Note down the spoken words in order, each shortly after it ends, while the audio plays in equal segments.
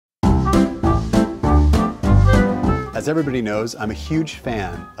As everybody knows, I'm a huge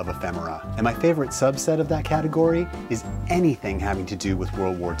fan of ephemera, and my favorite subset of that category is anything having to do with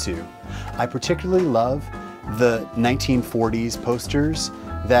World War II. I particularly love the 1940s posters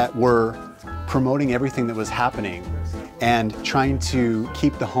that were promoting everything that was happening and trying to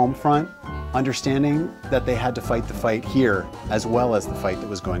keep the home front, understanding that they had to fight the fight here as well as the fight that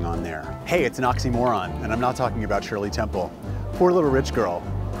was going on there. Hey, it's an oxymoron, and I'm not talking about Shirley Temple. Poor Little Rich Girl.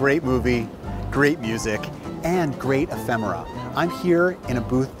 Great movie, great music, and great ephemera. I'm here in a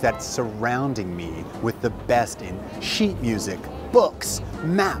booth that's surrounding me with the best in sheet music, books,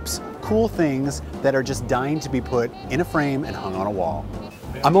 maps, cool things that are just dying to be put in a frame and hung on a wall.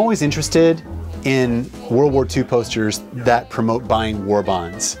 I'm always interested in World War II posters that promote buying war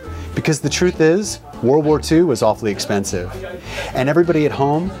bonds, because the truth is, World War II was awfully expensive, and everybody at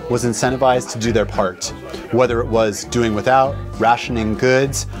home was incentivized to do their part, whether it was doing without, rationing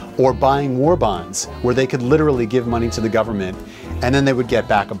goods, or buying war bonds, where they could literally give money to the government and then they would get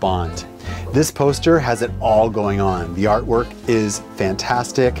back a bond. This poster has it all going on. The artwork is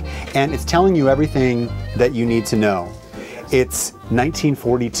fantastic, and it's telling you everything that you need to know. It's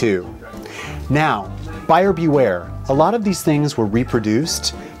 1942. Now, buyer beware. A lot of these things were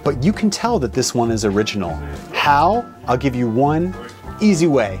reproduced, but you can tell that this one is original. How? I'll give you one easy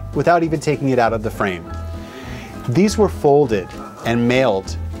way without even taking it out of the frame. These were folded and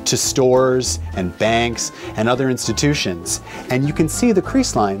mailed to stores and banks and other institutions, and you can see the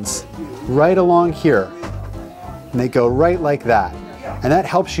crease lines right along here, and they go right like that. And that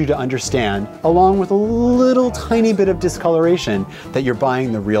helps you to understand, along with a little tiny bit of discoloration, that you're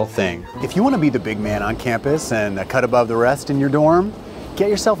buying the real thing. If you want to be the big man on campus and a cut above the rest in your dorm, get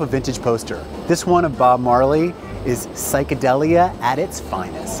yourself a vintage poster. This one of Bob Marley is psychedelia at its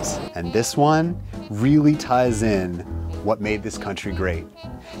finest. And this one really ties in what made this country great.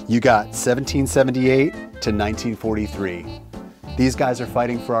 You got 1778 to 1943. These guys are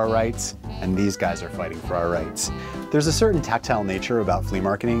fighting for our rights, and these guys are fighting for our rights. There's a certain tactile nature about flea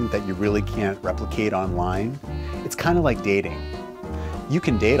marketing that you really can't replicate online. It's kind of like dating. You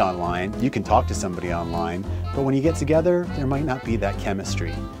can date online, you can talk to somebody online, but when you get together, there might not be that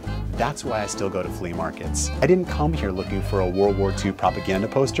chemistry. That's why I still go to flea markets. I didn't come here looking for a World War II propaganda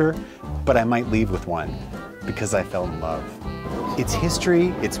poster, but I might leave with one, because I fell in love. It's history,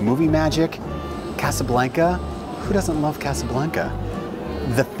 it's movie magic. Casablanca, who doesn't love Casablanca?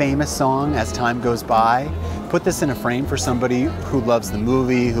 The famous song, As Time Goes By. Put this in a frame for somebody who loves the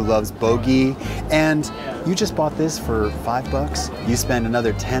movie, who loves Bogey, and you just bought this for $5. You spend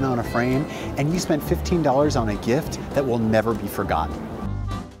another $10 on a frame, and you spent $15 on a gift that will never be forgotten.